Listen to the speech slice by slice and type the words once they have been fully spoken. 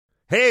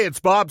Hey, it's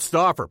Bob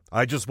Stauffer.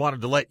 I just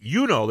wanted to let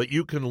you know that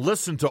you can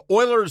listen to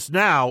Oilers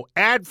Now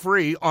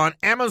ad-free on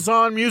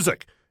Amazon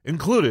Music,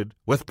 included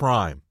with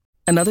Prime.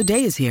 Another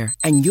day is here,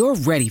 and you're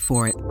ready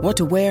for it. What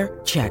to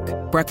wear? Check.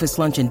 Breakfast,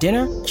 lunch, and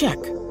dinner? Check.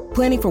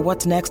 Planning for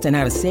what's next and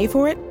how to save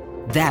for it?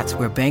 That's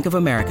where Bank of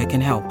America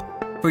can help.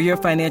 For your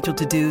financial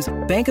to-dos,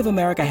 Bank of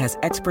America has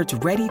experts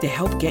ready to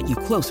help get you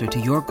closer to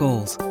your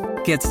goals.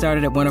 Get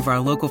started at one of our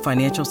local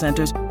financial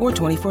centers or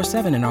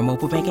 24/7 in our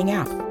mobile banking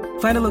app.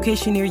 Find a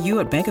location near you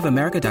at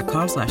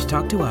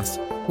bankofamerica.com/talktous.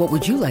 What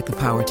would you like the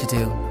power to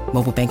do?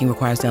 Mobile banking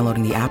requires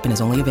downloading the app and is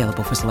only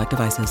available for select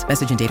devices.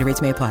 Message and data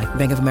rates may apply.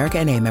 Bank of America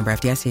N.A., member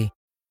FDIC.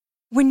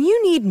 When you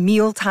need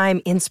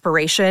mealtime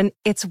inspiration,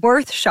 it's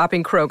worth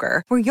shopping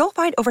Kroger, where you'll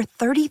find over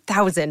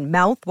 30,000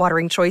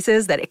 mouth-watering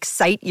choices that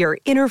excite your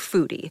inner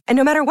foodie. And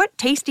no matter what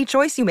tasty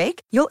choice you make,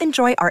 you'll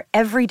enjoy our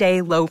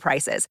everyday low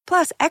prices,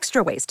 plus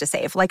extra ways to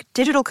save, like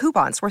digital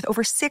coupons worth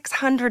over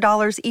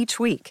 $600 each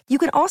week. You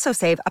can also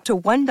save up to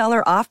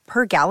 $1 off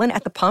per gallon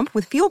at the pump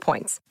with fuel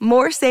points.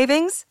 More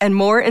savings and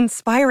more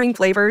inspiring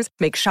flavors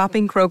make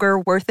shopping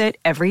Kroger worth it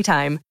every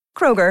time.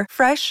 Kroger,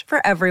 fresh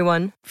for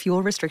everyone.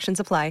 Fuel restrictions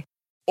apply.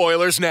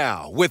 Oilers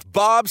Now with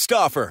Bob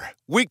Stauffer.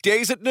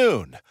 Weekdays at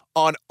noon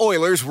on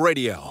Oilers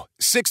Radio,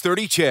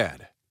 630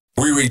 CHED.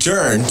 We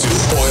return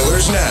to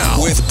Oilers Now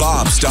with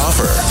Bob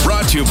Stauffer.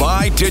 Brought to you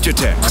by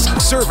Digitex.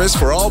 Service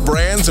for all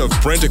brands of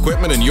print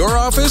equipment in your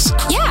office?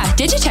 Yeah,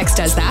 Digitex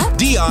does that.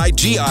 Digitex.ca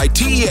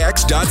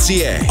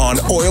on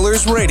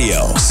Oilers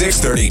Radio,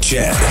 630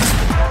 CHED.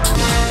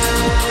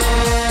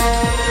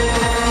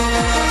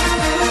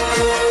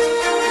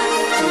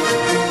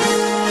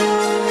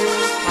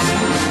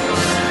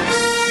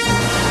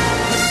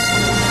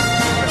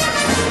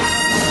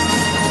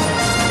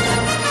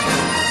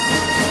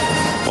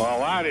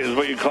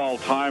 What you call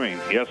timing.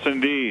 Yes,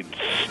 indeed.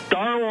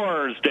 Star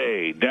Wars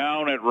Day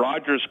down at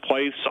Rogers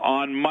Place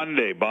on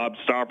Monday. Bob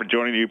Stauffer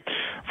joining you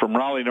from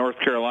Raleigh, North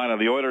Carolina.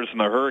 The Oilers and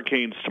the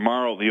Hurricanes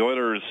tomorrow. The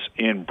Oilers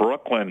in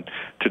Brooklyn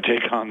to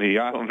take on the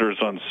Islanders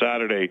on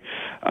Saturday.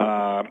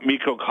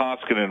 Mikko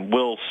Koskinen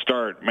will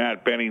start.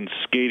 Matt Benning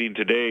skating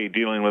today,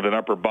 dealing with an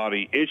upper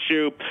body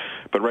issue.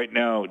 But right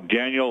now,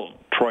 Daniel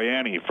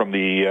Troiani from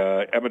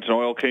the Edmonton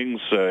Oil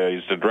Kings,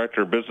 he's the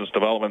Director of Business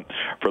Development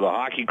for the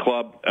hockey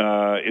club,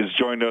 is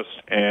joined us,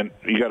 and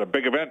you got a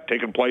big event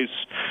taking place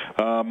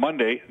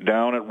Monday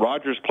down at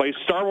Rogers Place,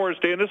 Star Wars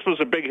Day, and this was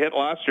a big hit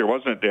last year,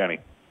 wasn't it, Danny?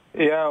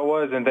 Yeah, it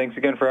was, and thanks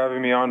again for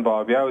having me on,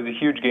 Bob. Yeah, it was a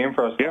huge game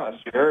for us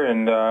last year,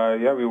 and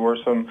we wore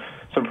some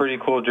pretty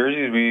cool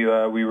jerseys. We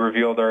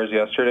revealed ours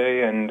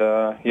yesterday, and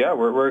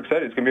we're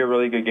excited. It's going to be a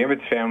really good game.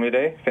 It's Family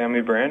Day,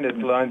 family brand. It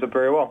lines up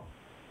very well.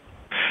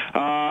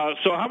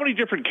 So how many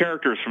different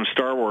characters from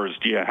Star Wars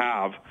do you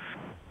have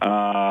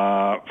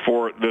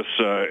for this?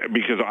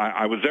 Because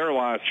I was there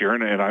last year,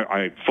 and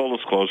I full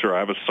disclosure, I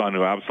have a son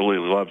who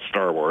absolutely loves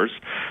Star Wars.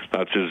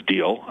 That's his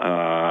deal.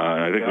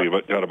 I think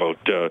we've got about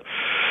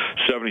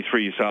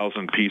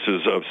 73,000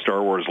 pieces of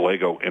Star Wars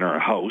Lego in our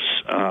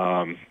house.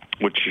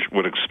 Which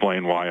would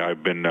explain why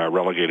I've been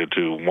relegated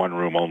to one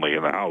room only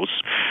in the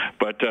house.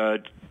 But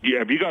have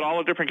you got all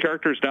the different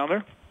characters down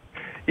there?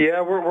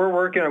 Yeah, we're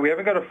working on it. We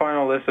haven't got a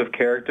final list of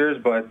characters,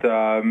 but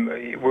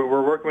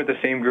we're working with the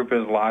same group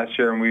as last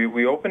year, and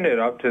we opened it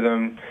up to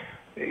them.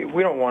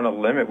 We don't want to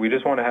limit. We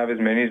just want to have as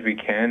many as we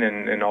can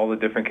and all the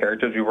different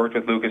characters. We worked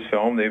with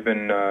Lucasfilm. They've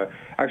been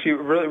actually a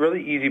really,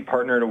 really easy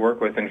partner to work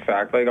with, in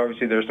fact. Like,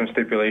 obviously, there's some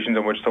stipulations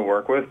in which to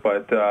work with,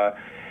 but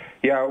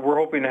we're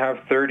hoping to have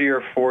 30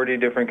 or 40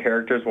 different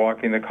characters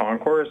walking the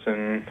concourse,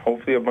 and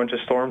hopefully a bunch of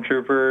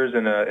stormtroopers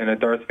and a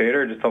Darth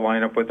Vader just to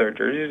line up with their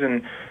jerseys,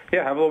 and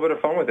have a little bit of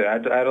fun with it.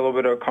 Add a little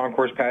bit of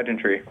concourse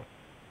pageantry.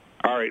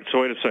 All right,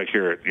 so wait a sec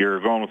here. You're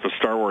going with the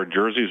Star Wars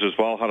jerseys as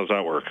well? How does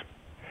that work?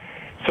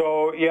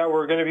 So,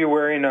 we're going to be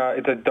wearing,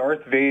 it's a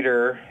Darth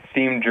Vader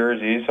themed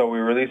jersey. So we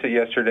released it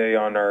yesterday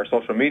on our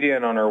social media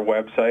and on our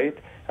website.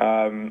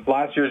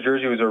 Last year's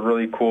jersey was a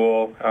really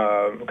cool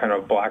kind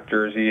of black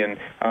jersey,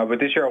 but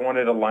this year I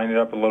wanted to line it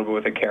up a little bit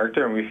with a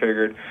character, and we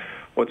figured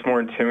what's more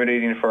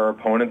intimidating for our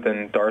opponent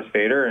than Darth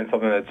Vader, and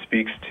something that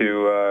speaks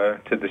to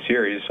the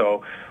series.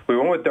 So we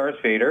went with Darth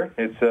Vader.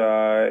 It's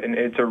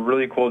a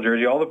really cool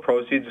jersey. All the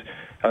proceeds,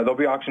 they'll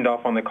be auctioned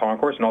off on the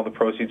concourse, and all the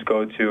proceeds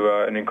go to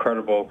an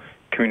incredible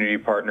community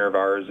partner of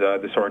ours,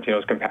 the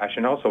Sorrentinos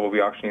Compassion House. So we'll be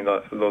auctioning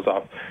those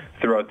off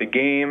throughout the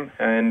game,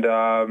 and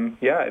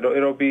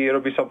it'll be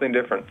something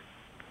different.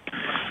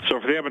 So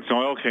for the Edmonton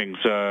Oil Kings,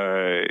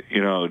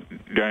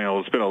 Daniel,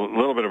 it's been a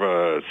little bit of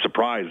a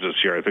surprise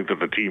this year. I think that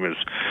the team has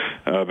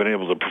been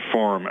able to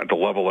perform at the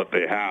level that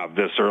they have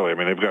this early. I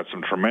mean, they've got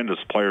some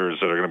tremendous players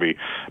that are going to be.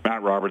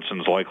 Matt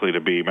Robertson's likely to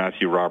be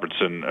Matthew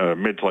Robertson,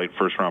 mid to late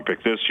first-round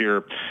pick this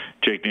year.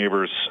 Jake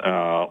Neighbors,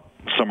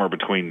 somewhere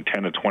between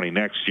 10 and 20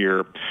 next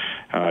year.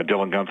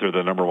 Dylan Gunther,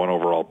 the number one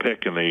overall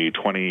pick in the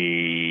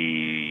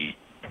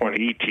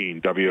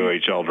 2018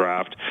 WHL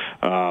draft.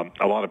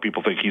 A lot of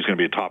people think he's going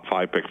to be a top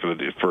 5 pick for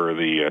the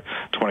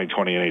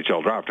 2020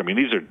 NHL draft. I mean,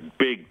 these are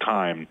big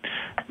time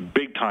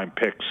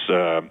picks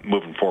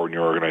moving forward in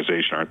your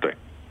organization, aren't they?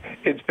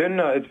 It's been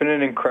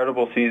an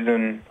incredible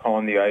season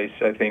on the ice.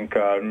 I think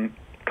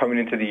coming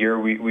into the year,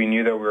 we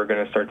knew that we were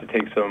going to start to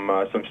take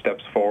some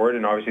steps forward,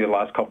 and obviously the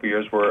last couple of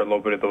years were a little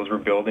bit of those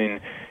rebuilding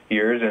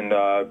years. And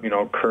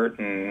Kurt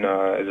and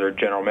as our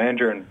general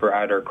manager, and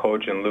Brad, our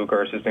coach, and Luke,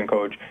 our assistant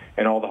coach,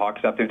 and all the hockey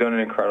staff, they've done an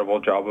incredible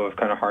job of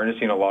kind of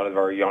harnessing a lot of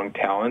our young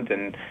talent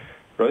and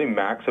really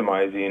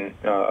maximizing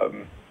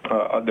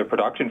their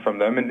production from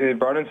them. And they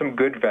brought in some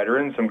good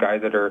veterans, some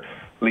guys that are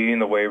leading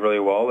the way really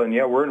well. And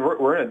yeah,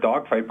 we're in a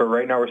dogfight, but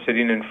right now we're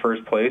sitting in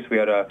first place. We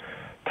had a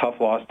tough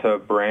loss to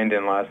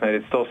Brandon last night.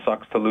 It still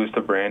sucks to lose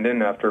to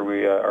Brandon after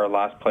our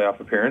last playoff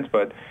appearance,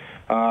 but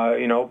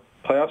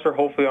playoffs are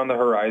hopefully on the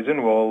horizon.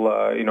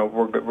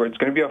 It's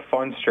going to be a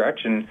fun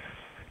stretch, and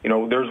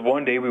there's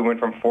one day we went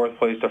from fourth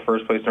place to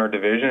first place in our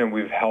division, and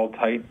we've held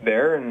tight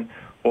there, and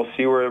we'll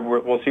see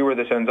where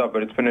this ends up.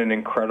 But it's been an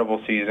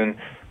incredible season,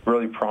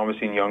 really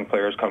promising young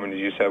players coming, as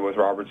you said, with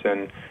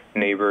Robertson,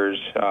 Neighbors,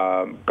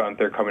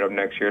 Gunther coming up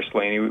next year,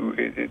 Slaney.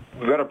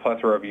 We've got a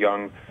plethora of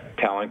young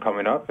talent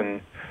coming up,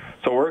 and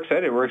so we're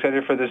excited. We're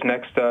excited for this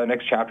next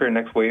chapter and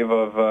next wave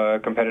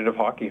of competitive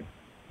hockey.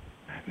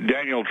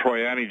 Daniel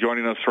Troiani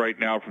joining us right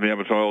now from the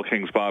Edmonton Oil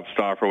Kings. Bob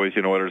Stauffer with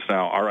you in Oilers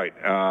Now. All right.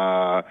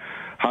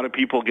 How do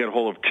people get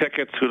hold of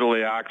tickets? Who do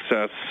they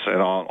access?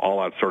 And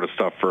all that sort of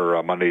stuff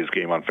for Monday's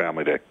game on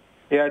Family Day.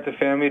 Yeah, it's a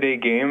Family Day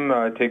game.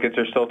 Tickets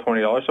are still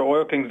 $20. So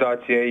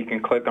oilkings.ca, you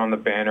can click on the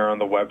banner on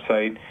the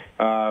website.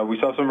 We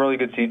saw some really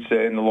good seats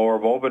in the lower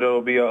bowl, but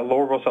it'll be a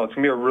lower bowl sell. It's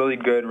going to be a really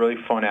good, really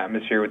fun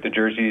atmosphere with the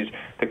jerseys,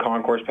 the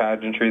concourse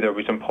pageantry. There'll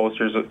be some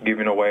posters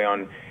given away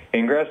on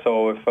ingress.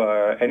 So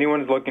if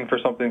anyone's looking for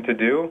something to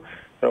do,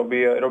 it'll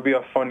be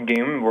a fun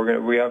game.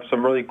 We have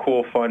some really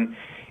cool, fun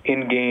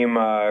in-game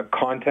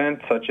content,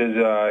 such as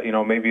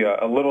maybe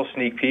a little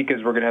sneak peek,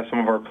 as we're going to have some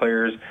of our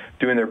players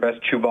doing their best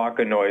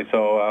Chewbacca noise.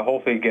 So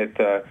hopefully get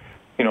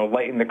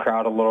lighten the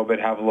crowd a little bit,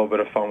 have a little bit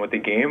of fun with the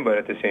game, but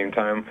at the same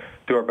time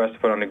do our best to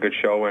put on a good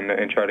show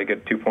and try to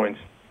get 2 points.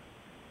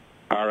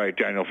 All right,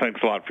 Daniel,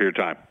 thanks a lot for your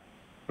time.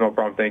 No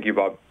problem. Thank you,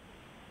 Bob.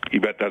 You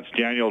bet. That's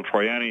Daniel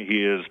Troiani.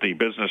 He is the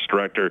business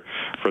director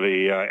for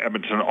the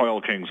Edmonton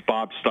Oil Kings.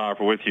 Bob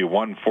Stauffer with you,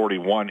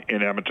 1:41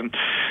 in Edmonton.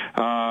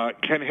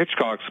 Ken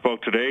Hitchcock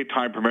spoke today.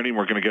 Time permitting,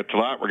 we're going to get to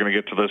that. We're going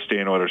to get to this day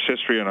in Oilers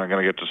history, and I'm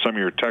going to get to some of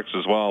your texts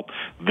as well.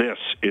 This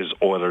is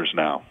Oilers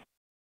Now.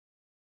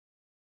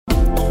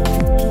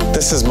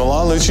 This is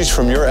Milan Lucic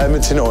from your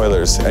Edmonton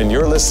Oilers, and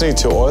you're listening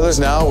to Oilers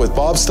Now with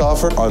Bob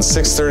Stauffer on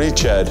 630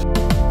 CHED.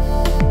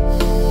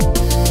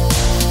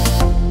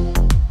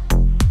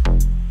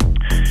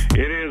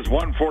 It is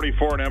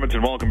 1:44 in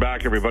Edmonton. Welcome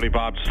back, everybody.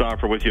 Bob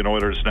Stauffer with you in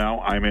Oilers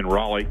Now. I'm in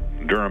Raleigh,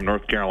 Durham,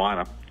 North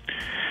Carolina.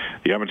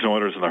 The Edmonton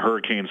Oilers and the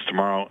Hurricanes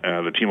tomorrow.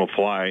 The team will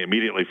fly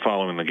immediately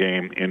following the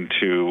game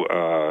into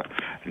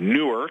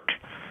Newark.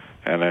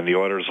 And then the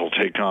Oilers will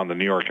take on the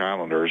New York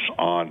Islanders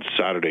on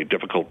Saturday.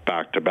 Difficult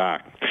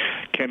back-to-back.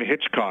 Ken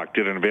Hitchcock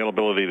did an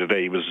availability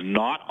today. He was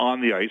not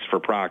on the ice for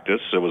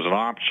practice. It was an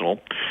optional.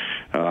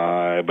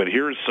 But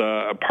here's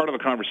a part of the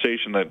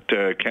conversation that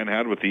Ken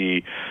had with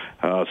the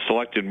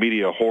selected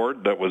media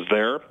horde that was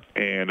there.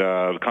 And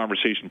the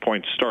conversation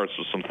point starts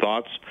with some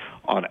thoughts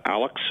on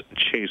Alex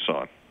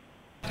Chiasson.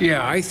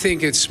 Yeah, I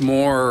think it's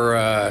more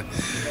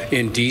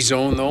in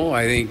D-zone, though.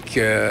 I think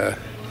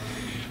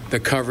the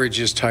coverage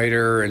is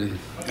tighter, and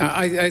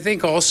I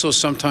think also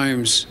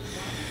sometimes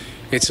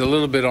it's a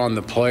little bit on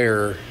the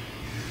player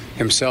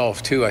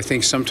himself too. I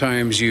think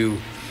sometimes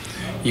you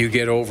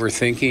get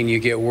overthinking, you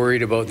get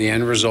worried about the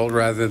end result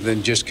rather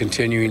than just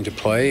continuing to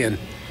play. And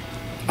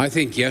I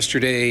think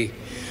yesterday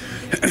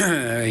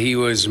he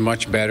was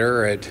much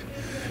better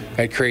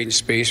at creating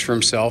space for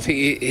himself.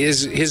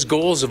 His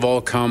goals have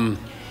all come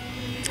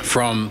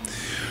from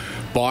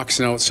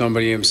boxing out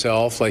somebody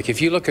himself. Like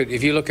if you look at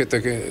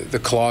the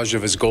collage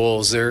of his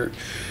goals, they're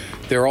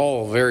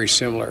all very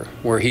similar,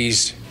 where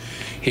he's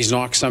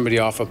knocked somebody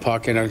off a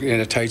puck in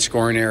a tight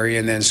scoring area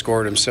and then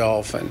scored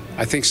himself. And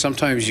I think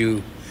sometimes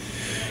you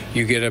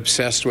get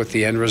obsessed with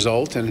the end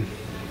result and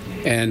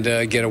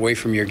get away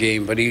from your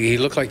game. But he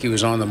looked like he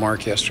was on the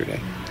mark yesterday.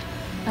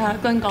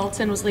 Glenn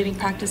Galton was leading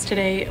practice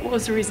today. What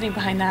was the reasoning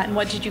behind that, and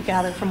what did you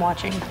gather from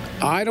watching?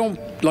 I don't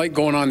like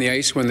going on the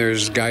ice when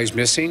there's guys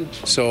missing.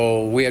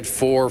 So we had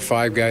 4 or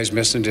 5 guys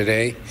missing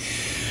today,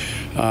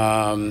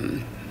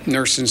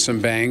 nursing some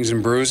bangs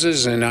and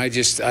bruises. And I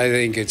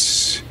think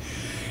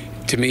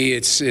to me,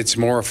 it's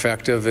more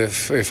effective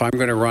if I'm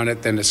going to run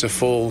it, then it's a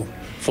full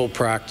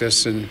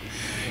practice. And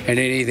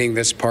anything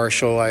that's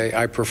partial,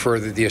 I prefer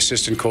that the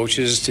assistant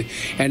coaches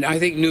and I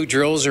think new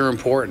drills are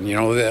important.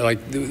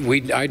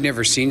 I'd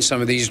never seen some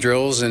of these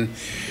drills, and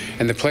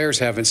the players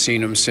haven't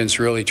seen them since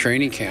really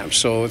training camp.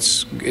 So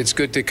it's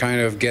good to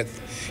kind of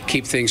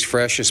keep things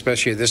fresh,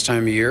 especially at this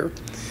time of year.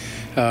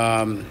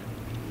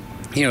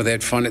 They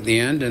had fun at the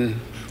end, and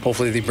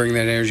hopefully they bring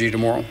that energy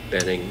tomorrow.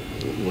 Benning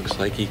looks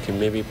like he can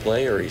maybe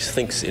play, or he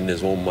thinks in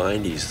his own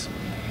mind he's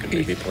can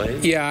maybe play.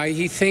 Yeah,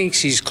 he thinks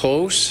he's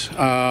close.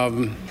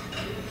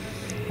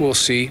 We'll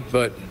see,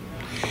 but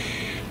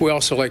we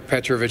also liked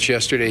Petrovic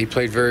yesterday. He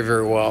played very,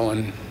 very well.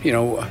 And,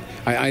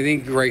 I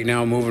think right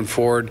now moving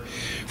forward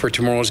for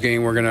tomorrow's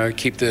game, we're going to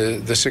keep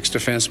the six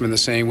defensemen the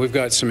same. We've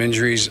got some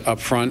injuries up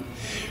front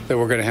that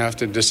we're going to have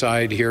to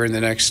decide here in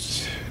the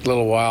next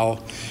little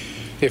while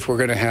if we're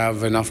going to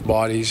have enough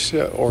bodies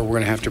or we're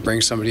going to have to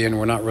bring somebody in.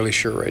 We're not really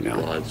sure right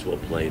now. Brods will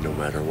play no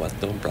matter what,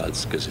 though,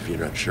 Brods, because if you're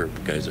not sure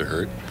if guys are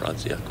hurt,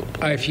 Brods, will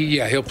play.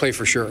 He'll play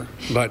for sure.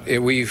 But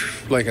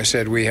like I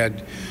said, we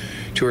had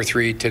 2 or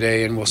 3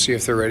 today, and we'll see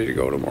if they're ready to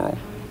go tomorrow.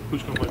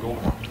 Who's going to play goal?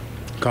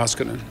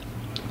 Koskinen.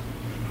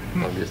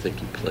 How do you think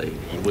he played?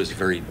 He was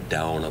very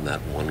down on that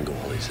one goal.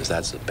 He says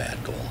that's a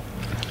bad goal.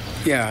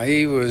 Yeah,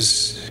 he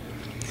was.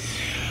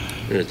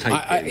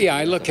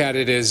 I look at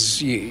it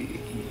as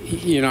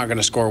you're not going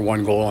to score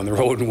one goal on the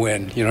road and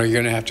win. You're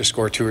going to have to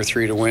score 2 or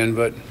 3 to win.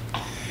 But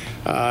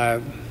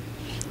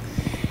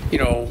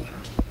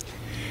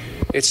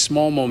it's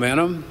small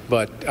momentum.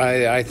 But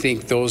I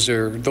think those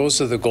are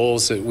the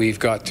goals that we've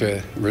got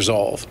to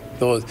resolve.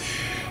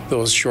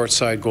 Those short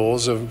side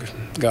goals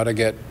have got to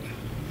get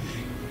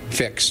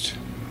fixed.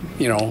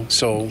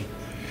 So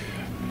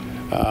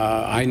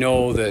I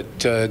know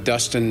that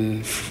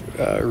Dustin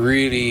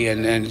really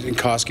and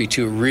Koski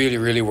too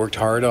really worked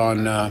hard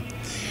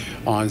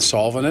on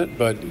solving it,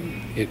 but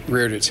it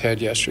reared its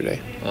head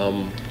yesterday.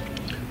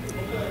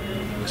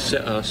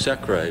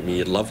 Sekera,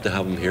 you'd love to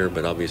have him here,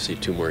 but obviously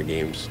 2 more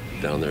games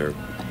down there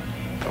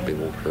probably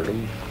won't hurt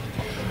him.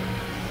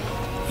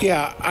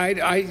 Yeah,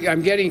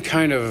 I'm getting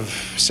kind of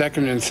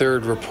second and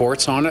third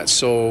reports on it,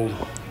 so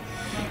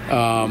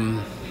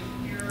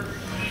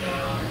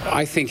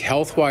I think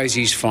health-wise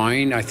he's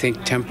fine. I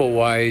think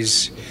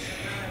tempo-wise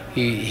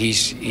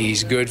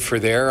he's good for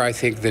there. I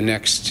think the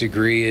next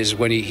degree is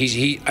when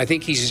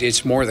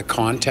it's more the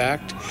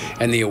contact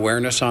and the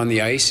awareness on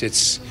the ice.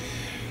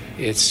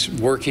 It's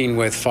working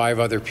with 5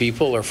 other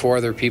people or 4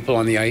 other people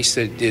on the ice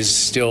that is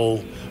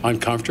still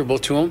uncomfortable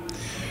to him.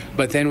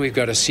 But then we've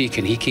got to see,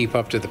 can he keep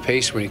up to the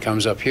pace when he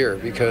comes up here?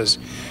 Because,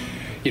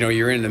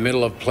 you're in the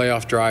middle of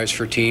playoff drives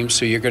for teams,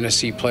 so you're going to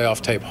see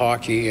playoff-type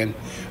hockey, and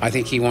I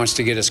think he wants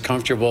to get as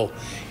comfortable.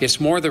 It's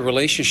more the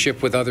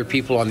relationship with other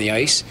people on the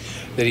ice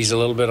that he's a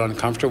little bit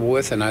uncomfortable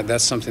with, and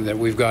that's something that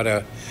we've got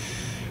to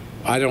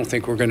 – I don't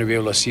think we're going to be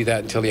able to see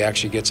that until he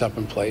actually gets up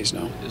and plays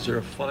now. Is there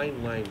a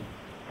fine line?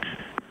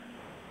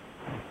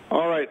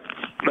 All right.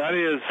 That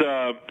is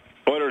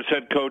Oilers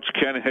head coach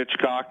Ken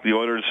Hitchcock. The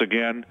Oilers,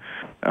 again,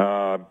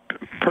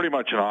 pretty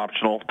much an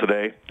optional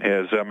today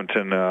as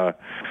Edmonton,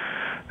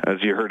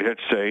 as you heard Hitch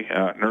say,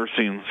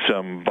 nursing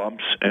some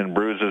bumps and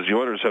bruises. The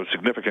Oilers have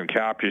significant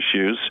cap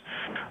issues.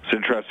 It's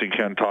interesting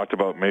Ken talked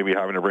about maybe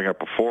having to bring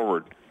up a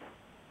forward.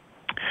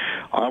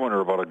 I wonder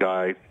about a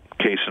guy,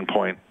 case in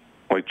point,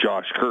 like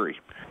Josh Curry.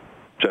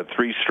 He's had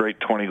 3 straight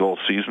 20-goal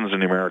seasons in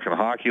the American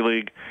Hockey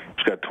League.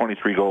 He's got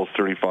 23 goals,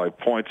 35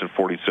 points in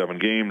 47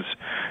 games.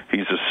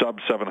 He's a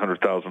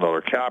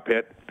sub-$700,000 cap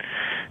hit,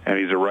 and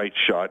he's a right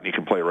shot, and he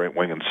can play right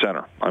wing and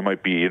center. I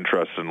might be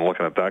interested in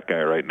looking at that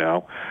guy right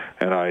now.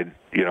 And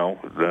he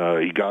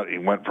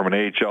went from an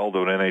AHL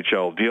to an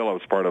NHL deal. I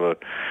was part of a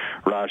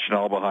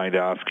rationale behind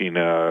asking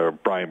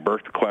Brian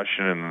Burke the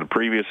question in the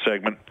previous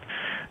segment,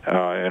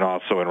 and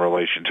also in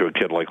relation to a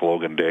kid like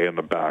Logan Day in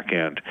the back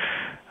end.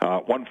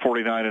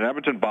 149 in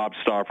Edmonton. Bob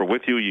Stauffer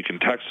with you. You can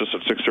text us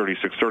at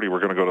 630-630. We're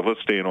going to go to this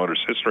day in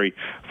Oilers history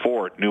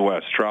for New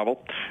West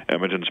Travel,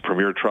 Edmonton's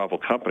premier travel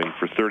company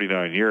for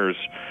 39 years.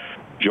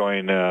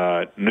 Join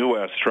New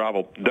West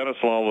Travel. Dennis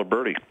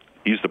Laliberti,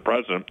 he's the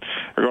president.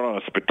 They're going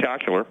on a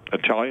spectacular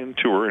Italian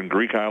tour and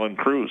Greek island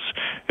cruise.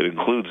 It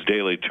includes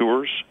daily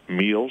tours,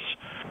 meals,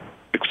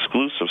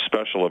 exclusive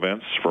special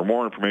events. For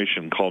more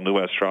information, call New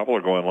West Travel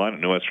or go online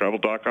at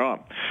newwesttravel.com.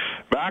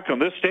 Back on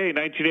this day,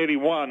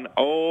 1981,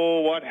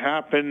 what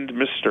happened,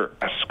 Mr.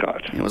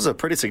 Escott? It was a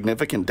pretty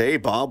significant day,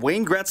 Bob.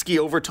 Wayne Gretzky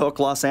overtook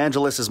Los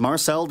Angeles'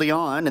 Marcel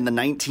Dionne in the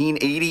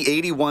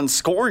 1980-81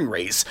 scoring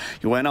race.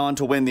 He went on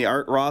to win the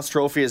Art Ross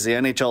Trophy as the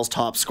NHL's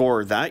top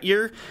scorer that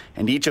year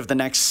and each of the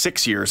next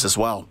 6 years as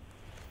well.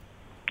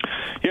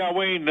 Yeah,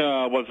 Wayne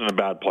wasn't a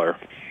bad player.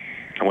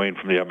 Wayne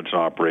from the Edmonton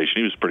operation.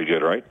 He was pretty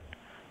good, right?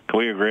 Can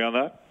we agree on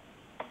that?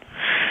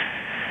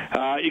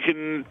 You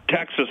can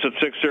text us at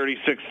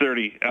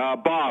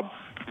 630-630. Bob,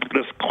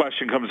 this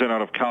question comes in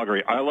out of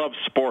Calgary. I love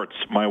sports.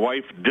 My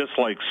wife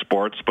dislikes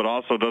sports, but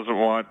also doesn't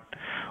want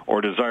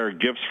or desire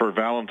gifts for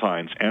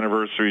Valentine's,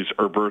 anniversaries,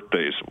 or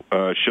birthdays.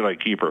 Should I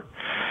keep her?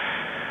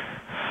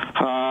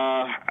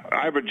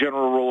 I have a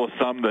general rule of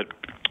thumb that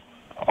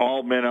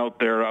all men out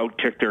there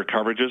outkick their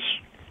coverages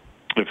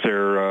if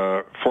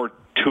they're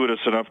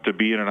fortuitous enough to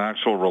be in an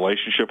actual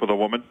relationship with a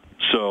woman.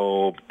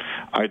 So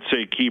I'd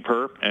say keep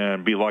her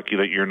and be lucky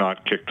that you're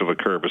not kicked to the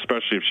curb,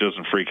 especially if she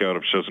doesn't freak out,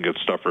 if she doesn't get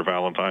stuff for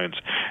Valentine's,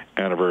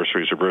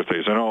 anniversaries, or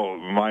birthdays. I know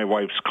my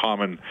wife's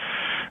common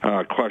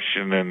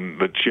question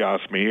and that she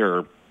asked me,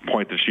 or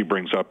point that she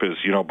brings up is,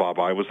 Bob,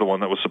 I was the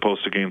one that was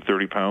supposed to gain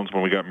 30 pounds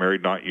when we got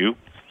married, not you.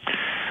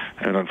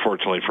 And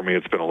unfortunately for me,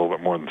 it's been a little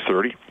bit more than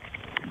 30.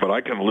 But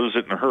I can lose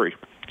it in a hurry.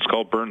 It's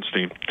called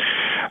Bernstein.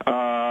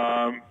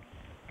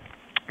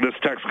 This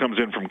text comes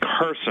in from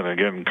Carson.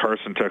 Again,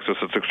 Carson texts us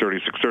at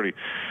 6:30.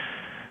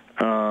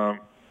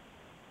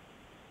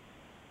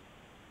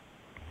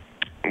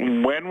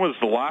 When was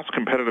the last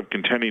competitive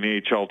contending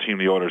AHL team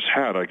the Oilers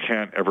had? I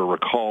can't ever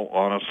recall,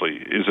 honestly.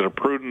 Is it a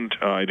prudent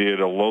idea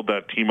to load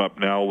that team up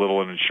now a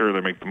little and ensure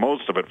they make the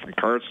most of it? From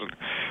Carson.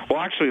 Well,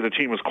 actually, the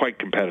team was quite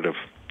competitive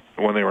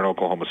when they were in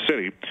Oklahoma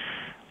City,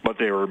 but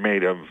they were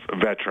made of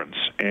veterans.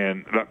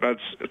 And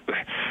that's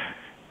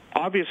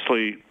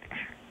obviously...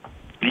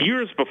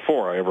 Years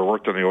before I ever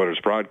worked on the Oilers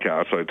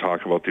broadcast, I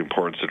talked about the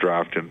importance of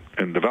draft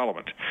and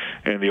development.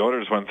 And the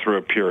Oilers went through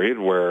a period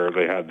where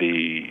they had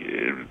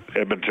the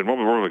Edmonton, what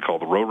were they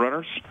called, the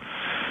Roadrunners?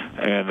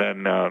 And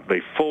then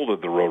they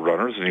folded the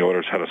Roadrunners, and the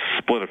Oilers had a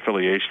split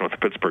affiliation with the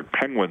Pittsburgh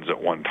Penguins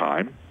at one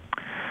time.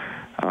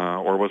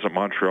 Or was it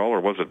Montreal, or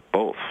was it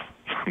both?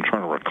 I'm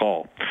trying to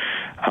recall.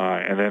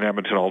 And then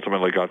Edmonton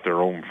ultimately got their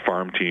own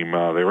farm team.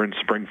 They were in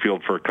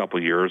Springfield for a couple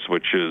of years,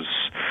 which is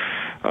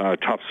a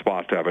tough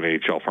spot to have an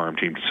AHL farm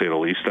team, to say the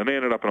least. And they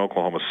ended up in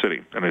Oklahoma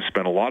City. And they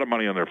spent a lot of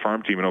money on their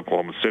farm team in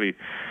Oklahoma City,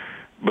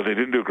 but they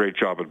didn't do a great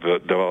job of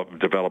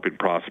developing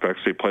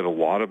prospects. They played a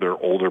lot of their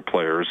older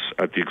players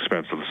at the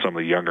expense of some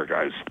of the younger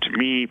guys. To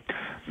me,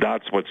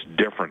 that's what's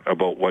different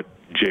about what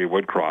Jay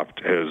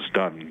Woodcroft has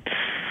done.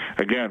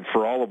 Again,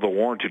 for all of the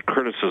warranted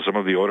criticism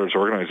of the Oilers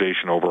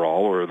organization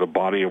overall, or the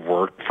body of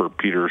work for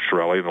Peter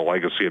Chiarelli and the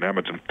legacy in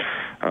Edmonton,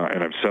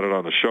 and I've said it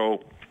on the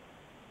show,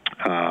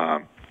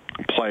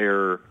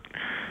 player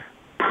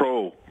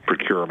pro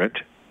procurement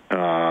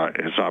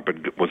has not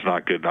been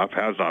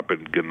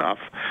good enough.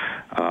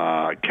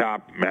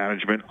 Cap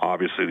management,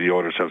 obviously the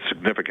Oilers have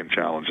significant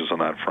challenges on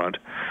that front.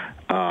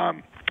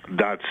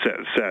 That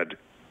said,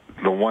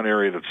 the one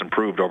area that's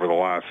improved over the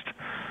last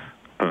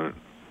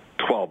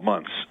 12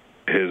 months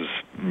has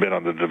been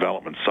on the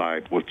development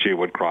side with Jay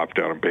Woodcroft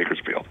down in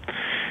Bakersfield.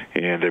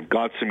 And they've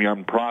got some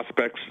young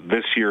prospects.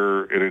 This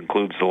year it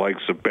includes the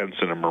likes of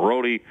Benson and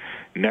Marody.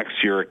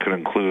 Next year it could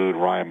include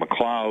Ryan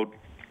McLeod.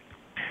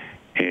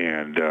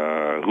 And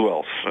who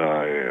else?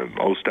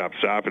 Ostap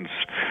Savin's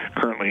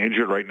currently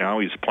injured right now.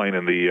 He's playing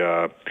in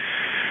the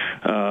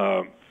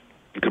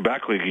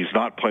Quebec League. He's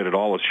not played at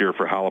all this year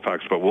for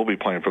Halifax, but will be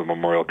playing for the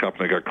Memorial Cup.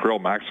 And they got Kirill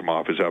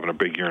Maximov, who's having a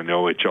big year in the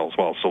OHL as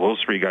well. So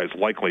those three guys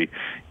likely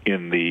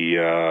in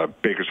the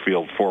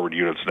Bakersfield forward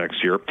units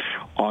next year.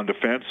 On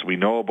defense, we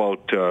know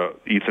about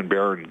Ethan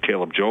Bear and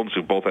Caleb Jones,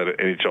 who both had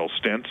NHL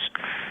stints,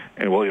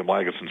 and William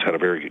Lagesson's had a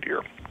very good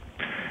year.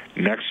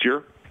 Next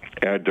year,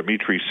 add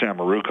Dmitry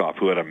Samorukov,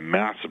 who had a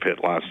massive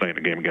hit last night in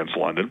a game against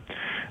London.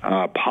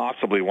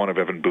 Possibly one of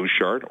Evan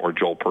Bouchard or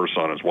Joel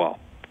Persson as well.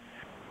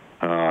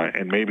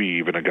 And maybe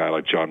even a guy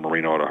like John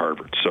Marino out of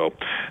Harvard. So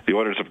the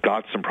Oilers have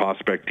got some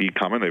prospect D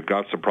coming. They've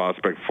got some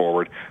prospect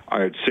forward.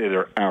 I'd say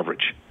they're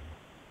average.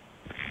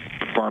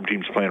 Farm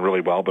team's playing really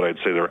well, but I'd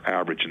say they're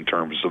average in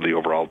terms of the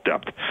overall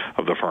depth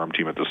of the farm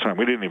team at this time.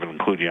 We didn't even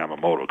include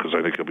Yamamoto because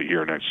I think he'll be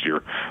here next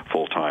year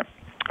full time.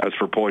 As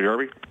for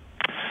Puljujarvi,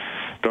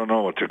 don't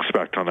know what to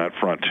expect on that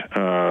front.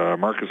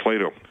 Marcus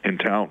Lato in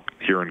town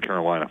here in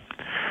Carolina.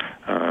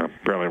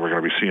 Apparently we're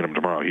going to be seeing him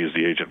tomorrow. He is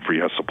the agent for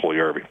Jesse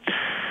Puljujarvi.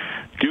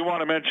 Do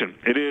want to mention,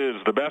 it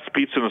is the best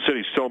pizza in the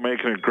city, still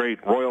making it great.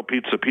 Royal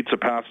Pizza, Pizza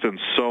Pasta, and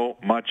so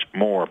much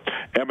more.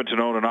 Edmonton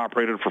owned and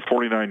operated for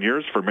 49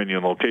 years. For menu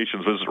and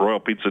locations, visit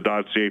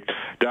royalpizza.ca.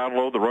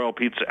 Download the Royal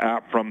Pizza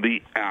app from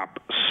the App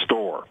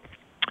Store.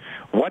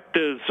 What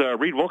does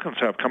Reed Wilkins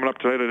have coming up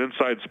tonight at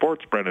Inside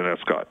Sports, Brendan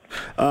Escott?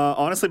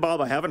 Honestly,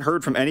 Bob, I haven't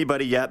heard from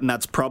anybody yet, and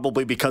that's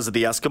probably because of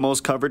the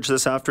Eskimos coverage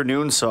this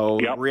afternoon, so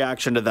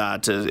reaction to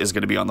that is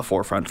going to be on the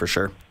forefront for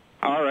sure.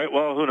 All right,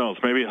 well, who knows?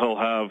 Maybe he'll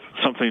have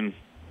something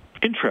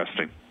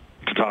interesting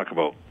to talk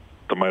about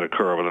that might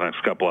occur over the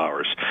next couple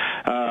hours.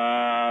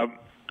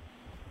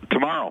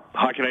 Tomorrow,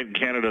 Hockey Night in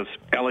Canada's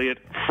Elliot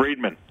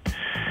Friedman.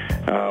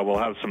 We'll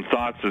have some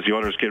thoughts as the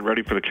Oilers get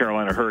ready for the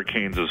Carolina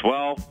Hurricanes as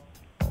well.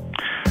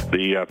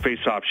 The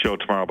face-off show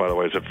tomorrow, by the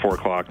way, is at 4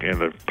 o'clock, and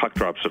the puck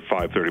drops at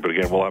 5:30. But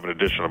again, we'll have an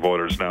edition of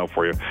Oilers Now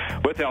for you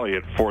with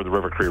Elliot for the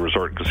River Cree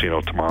Resort and Casino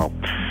tomorrow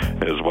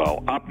as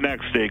well. Up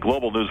next, a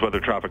global news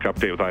weather traffic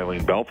update with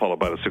Eileen Bell, followed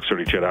by the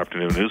 6:30 CHED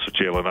Afternoon News with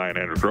Jalen Nye and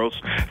Andrew Gross.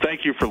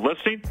 Thank you for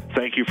listening.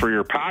 Thank you for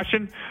your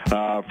passion.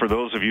 For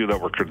those of you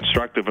that were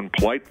constructive and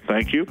polite,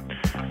 thank you.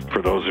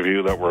 For those of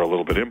you that were a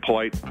little bit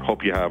impolite,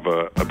 hope you have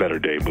a better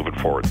day moving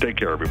forward. Take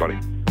care, everybody.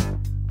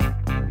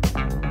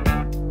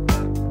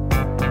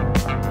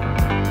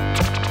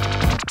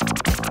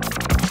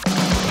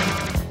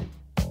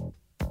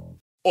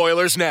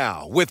 Oilers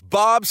Now with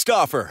Bob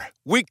Stauffer.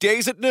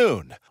 Weekdays at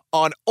noon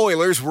on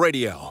Oilers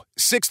Radio,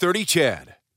 630 CHED.